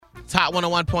It's Hot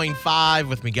 101.5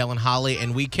 with Miguel and Holly,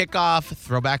 and we kick off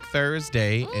Throwback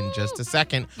Thursday in just a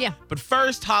second. Yeah. But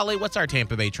first, Holly, what's our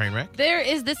Tampa Bay train wreck? There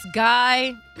is this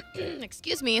guy,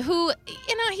 excuse me, who,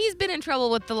 he's been in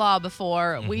trouble with the law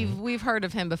before. We've heard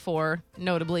of him before,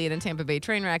 notably in a Tampa Bay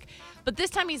train wreck. But this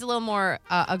time he's a little more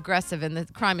aggressive and the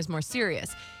crime is more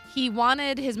serious. He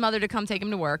wanted his mother to come take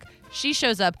him to work. She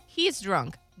shows up. He's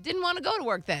drunk. Didn't want to go to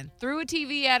work then. Threw a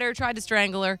TV at her, tried to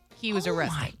strangle her. He was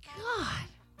arrested. Oh, my God.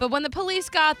 But when the police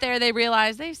got there, they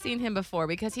realized they've seen him before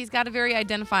because he's got a very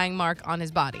identifying mark on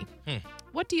his body.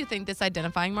 What do you think this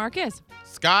identifying mark is?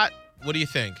 Scott, what do you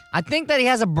think? I think that he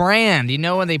has a brand. You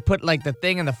know when they put like the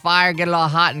thing in the fire, get it all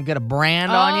hot, and get a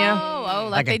brand on you? Oh,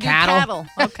 like a they cattle? do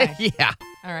cattle. Okay. Yeah.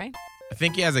 All right. I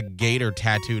think he has a gator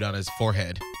tattooed on his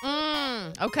forehead.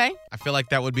 Okay. I feel like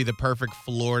that would be the perfect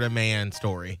Florida man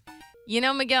story. You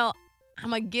know, Miguel, I'm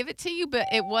going to give it to you, but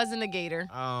it wasn't a gator.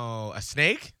 Oh, a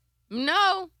snake?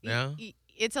 No. No?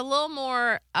 It's a little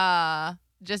more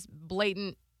just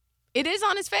blatant. It is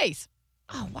on his face.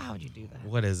 Oh, why would you do that?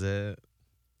 What is it?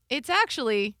 It's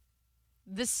actually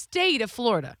the state of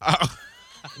Florida. Oh.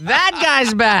 That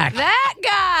guy's back. That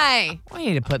guy. We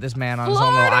need to put this man on his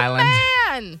own little island.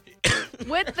 Man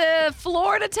with the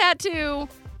Florida tattoo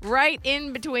right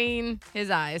in between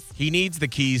his eyes. He needs the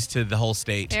keys to the whole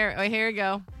state. Here we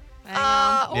go. Hang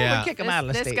on. Yeah. we kick him out of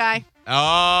the This state. guy.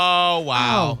 Oh,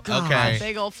 wow. Oh, God. Okay.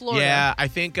 Big old Florida. Yeah, I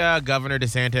think Governor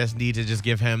DeSantis needs to just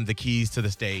give him the keys to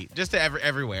the state, just to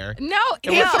everywhere. No, He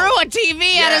threw a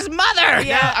TV at his mother.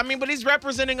 Yeah, I mean, but he's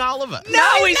representing all of us.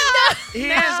 No, he's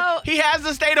not. He has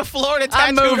the state of Florida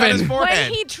I'm tattooed on his moving.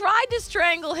 forehead. When he tried to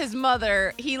strangle his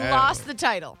mother, he lost the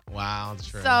title. Wow, that's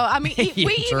true. So, I mean,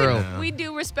 True. we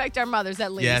do respect our mothers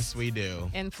at least. Yes, we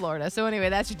do. In Florida. So, anyway,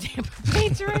 that's your Tampa Bay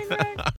train wreck.